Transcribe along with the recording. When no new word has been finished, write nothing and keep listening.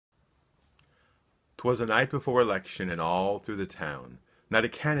'Twas the night before election, and all through the town, not a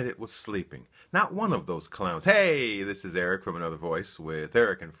candidate was sleeping. Not one of those clowns. Hey, this is Eric from Another Voice with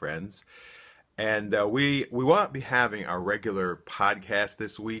Eric and Friends. And we won't be having our regular podcast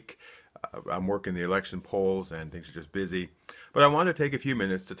this week. I'm working the election polls and things are just busy. But I want to take a few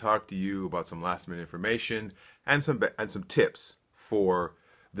minutes to talk to you about some last minute information and some tips for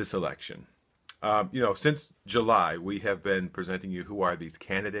this election. Since July, we have been presenting you who are these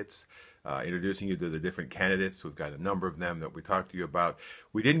candidates, introducing you to the different candidates. We've got a number of them that we talked to you about.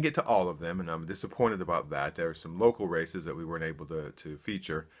 We didn't get to all of them, and I'm disappointed about that. There are some local races that we weren't able to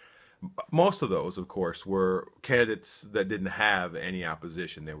feature. Most of those, of course, were candidates that didn't have any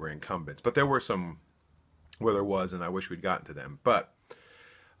opposition. They were incumbents. But there were some where there was, and I wish we'd gotten to them. But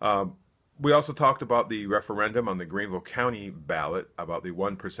we also talked about the referendum on the Greenville County ballot about the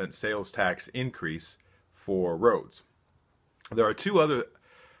 1% sales tax increase for roads. There are two other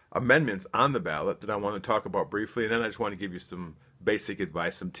amendments on the ballot that I want to talk about briefly, and then I just want to give you some basic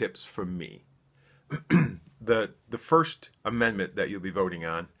advice, some tips from me. The first amendment that you'll be voting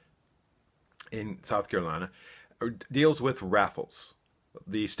on in South Carolina deals with raffles.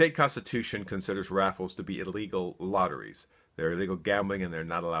 The state constitution considers raffles to be illegal lotteries. They're illegal gambling and they're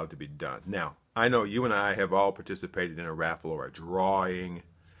not allowed to be done. Now, I know you and I have all participated in a raffle or a drawing,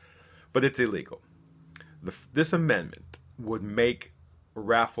 but it's illegal. This amendment would make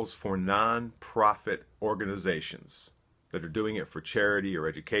raffles for non-profit organizations that are doing it for charity or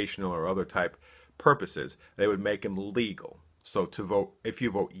educational or other type purposes, they would make them legal. So to vote, if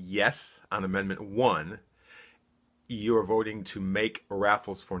you vote yes on Amendment 1, you are voting to make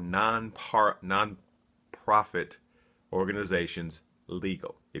raffles for non-profit organizations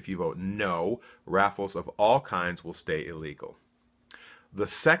legal. If you vote no, raffles of all kinds will stay illegal. The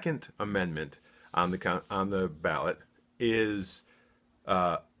second amendment on the ballot is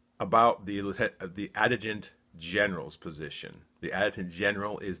about the adjutant general's position. The adjutant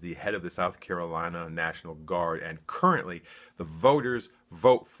general is the head of the South Carolina National Guard, and currently the voters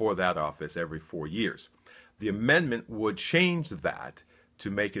vote for that office every 4 years. The amendment would change that to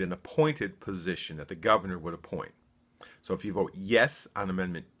make it an appointed position that the governor would appoint. So if you vote yes on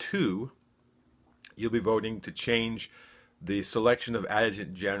Amendment 2, you'll be voting to change the selection of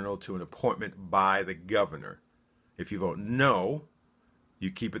adjutant general to an appointment by the governor. If you vote no,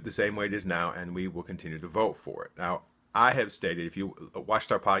 you keep it the same way it is now, and we will continue to vote for it. Now, I have stated, if you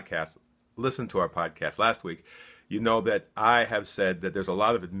watched our podcast, listened to our podcast last week, you know that I have said that there's a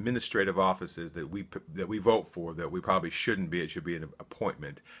lot of administrative offices that we vote for that we probably shouldn't be. It should be an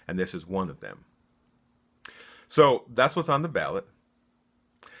appointment, and this is one of them. So that's what's on the ballot.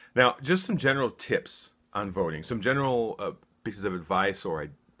 Now, just some general tips on voting, some general pieces of advice or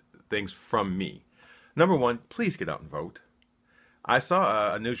things from me. Number one, please get out and vote. I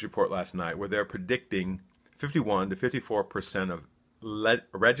saw a news report last night where they're predicting 51 to 54% of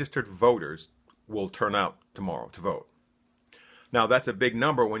registered voters will turn out tomorrow to vote. Now, that's a big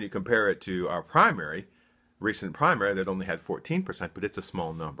number when you compare it to our recent primary that only had 14%, but it's a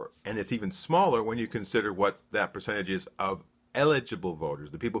small number. And it's even smaller when you consider what that percentage is of eligible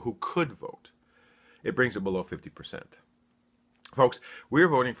voters, the people who could vote. It brings it below 50%. Folks, we're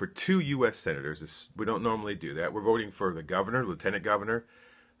voting for 2 U.S. senators. We don't normally do that. We're voting for the governor, lieutenant governor,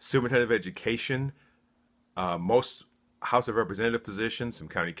 superintendent of education, most House of Representative positions, some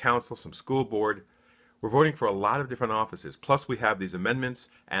county council, some school board. We're voting for a lot of different offices. Plus, we have these amendments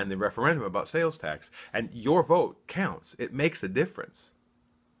and the referendum about sales tax. And your vote counts. It makes a difference.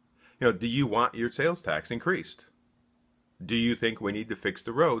 Do you want your sales tax increased? Do you think we need to fix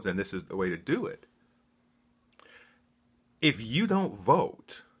the roads and this is the way to do it? If you don't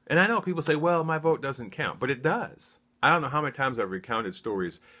vote, and I know people say, well, my vote doesn't count, but it does. I don't know how many times I've recounted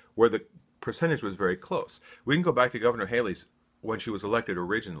stories where the percentage was very close. We can go back to Governor Haley's when she was elected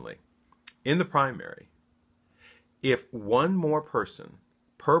originally. In the primary, if one more person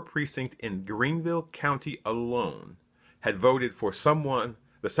per precinct in Greenville County alone had voted for someone,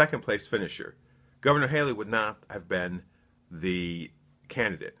 the second place finisher, Governor Haley would not have been the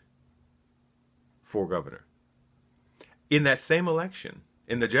candidate for governor. In that same election,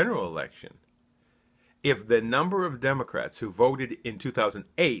 in the general election, if the number of Democrats who voted in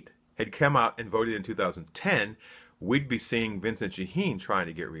 2008 had come out and voted in 2010, we'd be seeing Vincent Shaheen trying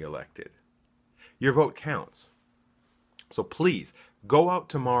to get reelected. Your vote counts. So please, go out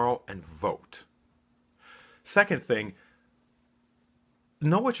tomorrow and vote. Second thing,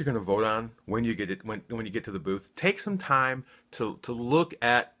 know what you're going to vote on when you get when you get to the booth. Take some time to look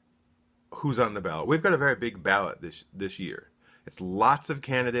at who's on the ballot. We've got a very big ballot this year. It's lots of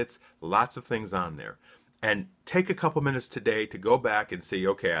candidates, lots of things on there. and take a couple minutes today to go back and see,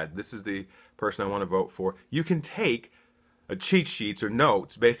 okay, this is the person I want to vote for. You can take a cheat sheets or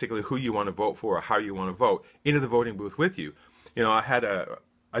notes, basically who you want to vote for or how you want to vote, into the voting booth with you. You know,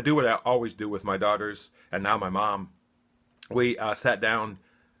 I do what I always do with my daughters and now my mom. We sat down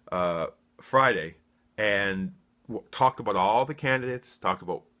Friday and talked about all the candidates, talked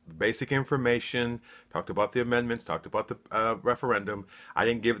about basic information, talked about the amendments, talked about the referendum. I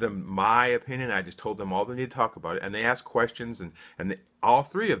didn't give them my opinion. I just told them all they need to talk about it. And they asked questions, and all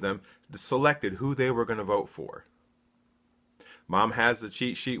three of them selected who they were going to vote for. Mom has the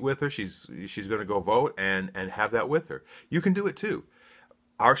cheat sheet with her. She's going to go vote and have that with her. You can do it too.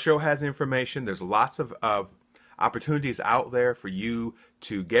 Our show has information. There's lots of opportunities out there for you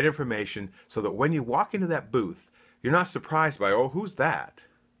to get information so that when you walk into that booth, you're not surprised by, oh, who's that?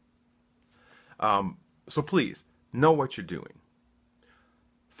 So please, know what you're doing.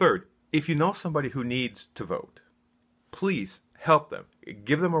 Third, if you know somebody who needs to vote, please help them.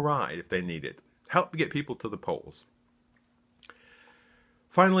 Give them a ride if they need it. Help get people to the polls.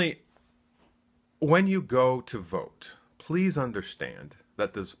 Finally, when you go to vote, please understand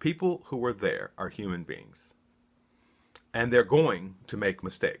that those people who are there are human beings. And they're going to make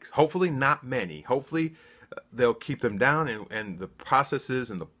mistakes. Hopefully not many. Hopefully they'll keep them down, and the processes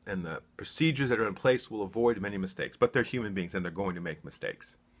and the procedures that are in place will avoid many mistakes. But they're human beings and they're going to make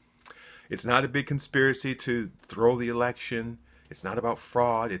mistakes. It's not a big conspiracy to throw the election. It's not about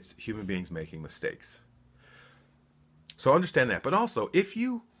fraud. It's human beings making mistakes. So understand that. But also,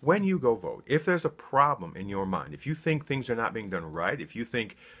 when you go vote, if there's a problem in your mind, if you think things are not being done right, if you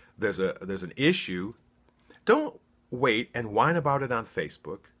think there's an issue, don't wait and whine about it on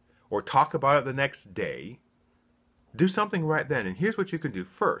Facebook or talk about it the next day. Do something right then. And here's what you can do.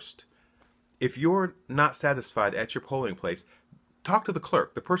 First, if you're not satisfied at your polling place, talk to the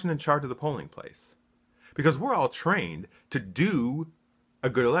clerk, the person in charge of the polling place. Because we're all trained to do a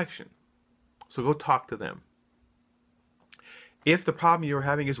good election. So go talk to them. If the problem you're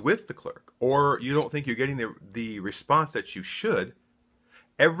having is with the clerk, or you don't think you're getting the response that you should,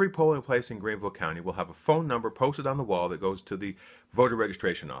 every polling place in Greenville County will have a phone number posted on the wall that goes to the voter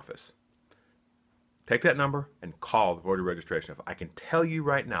registration office. Take that number and call the voter registration office. I can tell you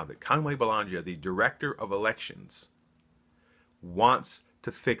right now that Conway Belongia, the director of elections, wants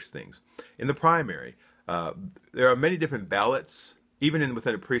to fix things. In the primary, there are many different ballots. Even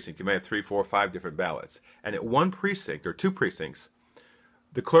within a precinct, you may have 3, 4, 5 different ballots. And at one precinct, or 2 precincts,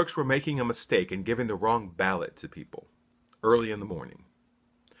 the clerks were making a mistake and giving the wrong ballot to people early in the morning.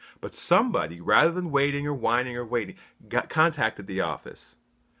 But somebody, rather than waiting or whining or waiting, contacted the office,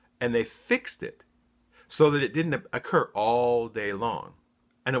 and they fixed it so that it didn't occur all day long.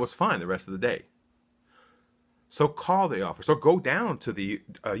 And it was fine the rest of the day. So call the office, or go down to the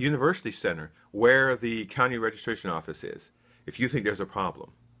university center where the county registration office is if you think there's a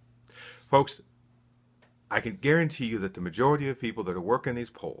problem. Folks, I can guarantee you that the majority of people that are working these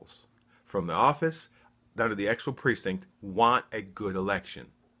polls, from the office down to the actual precinct, want a good election.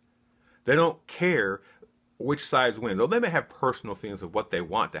 They don't care which side wins. Well, they may have personal feelings of what they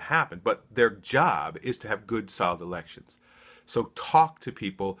want to happen, but their job is to have good, solid elections. So talk to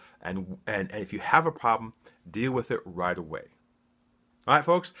people, and if you have a problem, deal with it right away. All right,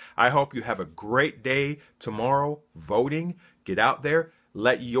 folks, I hope you have a great day tomorrow voting. Get out there.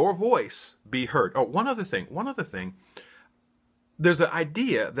 Let your voice be heard. Oh, one other thing. There's an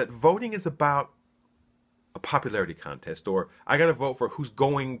idea that voting is about a popularity contest, or I got to vote for who's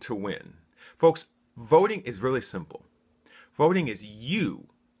going to win. Folks, voting is really simple. Voting is you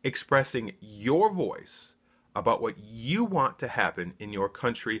expressing your voice about what you want to happen in your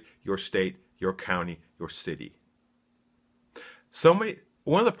country, your state, your county, your city.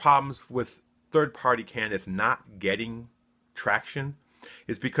 One of the problems with third-party candidates not getting traction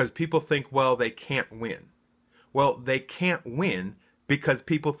is because people think, well, they can't win. Well, they can't win because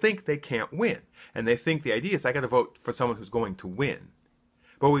people think they can't win. And they think the idea is, I got to vote for someone who's going to win.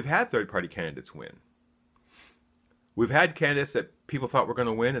 But we've had third-party candidates win. We've had candidates that people thought were going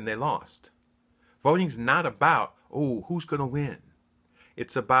to win and they lost. Voting's not about, oh, who's going to win.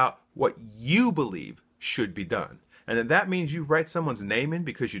 It's about what you believe should be done. And if that means you write someone's name in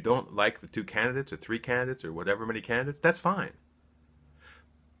because you don't like the 2 candidates or 3 candidates or whatever many candidates, that's fine.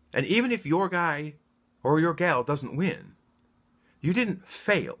 And even if your guy or your gal doesn't win, you didn't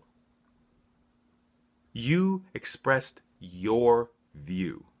fail. You expressed your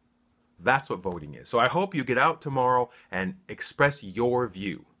view. That's what voting is. So I hope you get out tomorrow and express your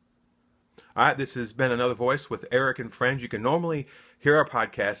view. All right, this has been Another Voice with Eric and Friends. You can normally hear our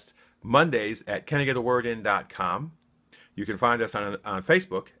podcasts Mondays at canigetaWordIn.com. You can find us on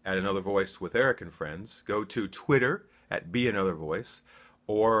Facebook at Another Voice with Eric and Friends. Go to Twitter at Be Another Voice,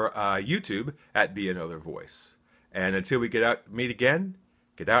 or YouTube at Be Another Voice. And until we meet again,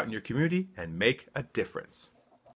 get out in your community and make a difference.